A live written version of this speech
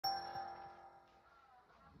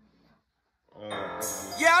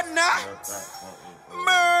what now?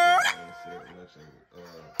 Murder.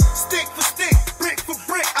 Stick for stick, brick for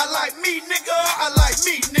brick. I like me, nigga. I like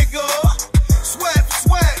me, nigga. Swag for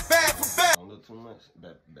swag, bag for bag. Don't look too much.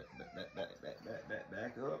 Back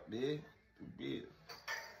up, big. Too big.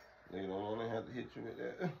 You don't want to have to hit you with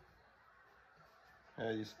that.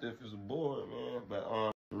 Have you stiff as a board, man. But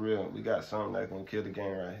for real, we got something that's gonna kill the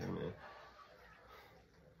game right here, man.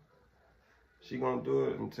 She gonna do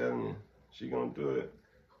it, I'm telling you. She gonna do it.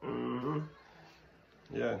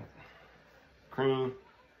 Yeah. Cream,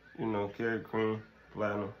 you know, carry cream,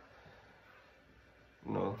 platinum.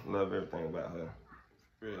 You know, love everything about her.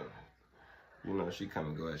 Real. You know, she come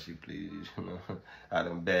and go as she please, you know. How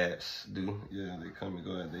them bats do. Yeah, they come and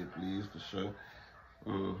go as they please, for sure.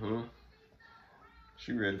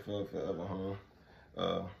 She ready for a forever home.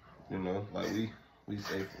 You know, like we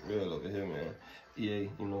say for real over here, man. EA,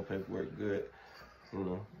 you know, paperwork good. You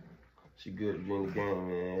know, she good to get in the game,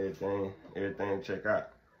 man. Everything check out.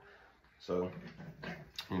 So,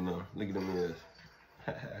 you know, look at them ears.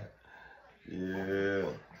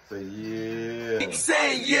 Yeah. Say yeah.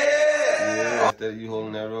 Say yeah. Yeah. Instead of you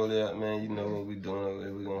holding that roll up, man, you know what we doing over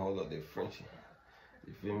there. We gonna hold up that frenchie.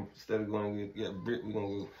 You feel me? Instead of going to get a brick, we gonna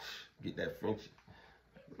go get that frenchie.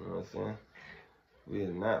 You know what I'm saying? We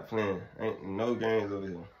are not playing. Ain't no games over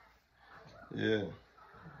here. Yeah.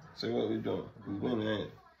 So what we doing? We winning, ain't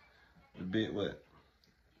it? The bid what?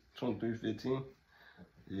 23-15?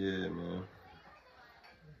 Yeah, man.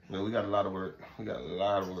 Well, we got a lot of work. We got a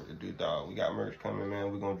lot of work to do, dog. We got merch coming,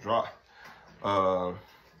 man. We're gonna drop.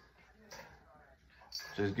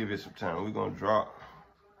 Just give it some time. We're gonna drop.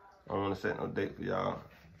 I don't wanna set no date for y'all.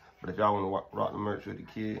 But if y'all wanna rock the merch with the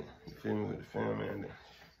kid, you feel me, with the family, man, then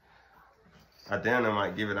I damn near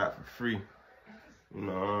might give it out for free. You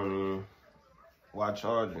know, I don't even, why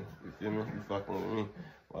charge you? You feel me? You fucking with me,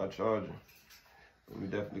 why charge you? We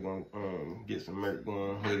definitely gonna get some merch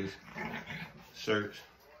going, hoodies, shirts,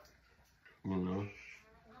 you know.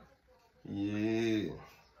 Yeah.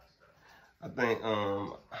 I think,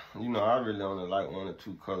 you know, I really only like one or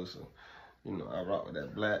two colors, so, you know, I rock with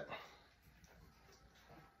that black.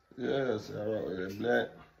 Yes, I rock with that black.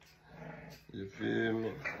 You feel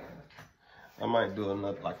me? I might do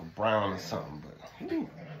another, like a brown or something, but, whew,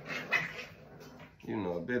 you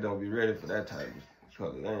know, they don't be ready for that type of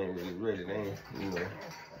color. They ain't really ready. They ain't, you know,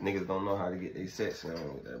 niggas don't know how to get their sets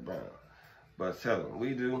on with that brown. But tell them,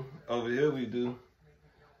 we do. Over here, we do.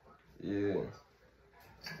 Yeah.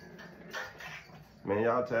 Man,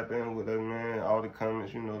 y'all tap in with us, man. All the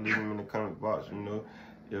comments, you know, leave them in the comment box, you know.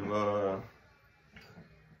 If,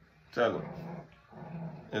 tell them.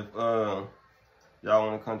 If, y'all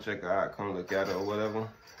want to come check it out, come look at it or whatever,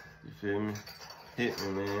 you feel me? Hit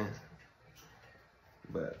me, man.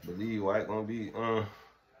 But believe White gonna be, you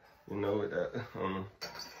know, with that,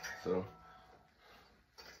 so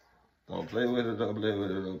don't play with it, don't play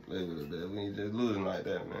with it, don't play with it, man. We ain't just losing like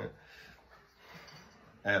that, man.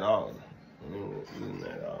 At all. We ain't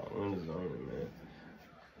losing at all. We're in the zone, man.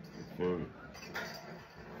 You feel me?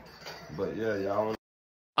 But yeah, y'all.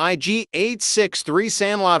 IG 863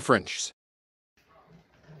 Sandlot French.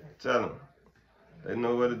 Tell them. They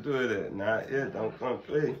know where to do it at. Not it. Don't come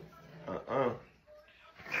play.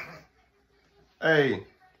 Hey.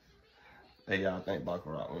 Hey, y'all think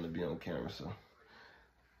Baccarat want to be on camera, so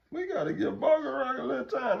we got to give Baccarat a little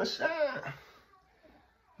time to shine.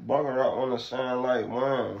 Baccarat want to shine like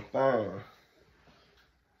wine. Fine.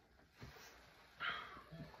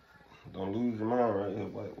 Don't lose your mind right here,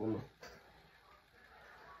 white woman.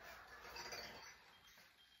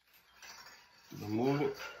 Move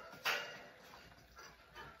it.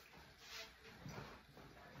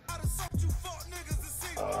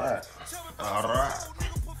 Alright. Alright.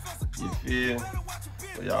 You feel?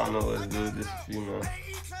 But y'all know what to do. This is a few months.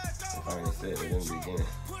 If I can say it in the beginning.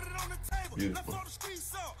 Beautiful.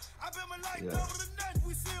 Yeah. So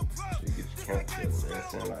you get your count together, man.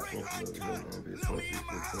 Sound like Frenchie over here, man. Be 23,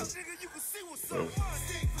 15.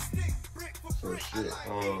 So shit,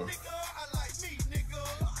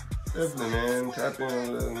 definitely, man. Tap in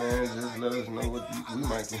with us, man. Just let us know what we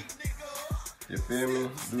might do. You feel me?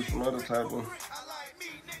 Do some other type of,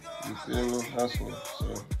 you feel me? Hustle. So,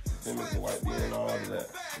 you feel me? The white being and all of that.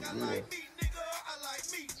 Yeah.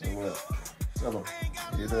 So what? Tell them.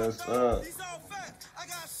 Hit us up.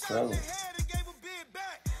 Tell them.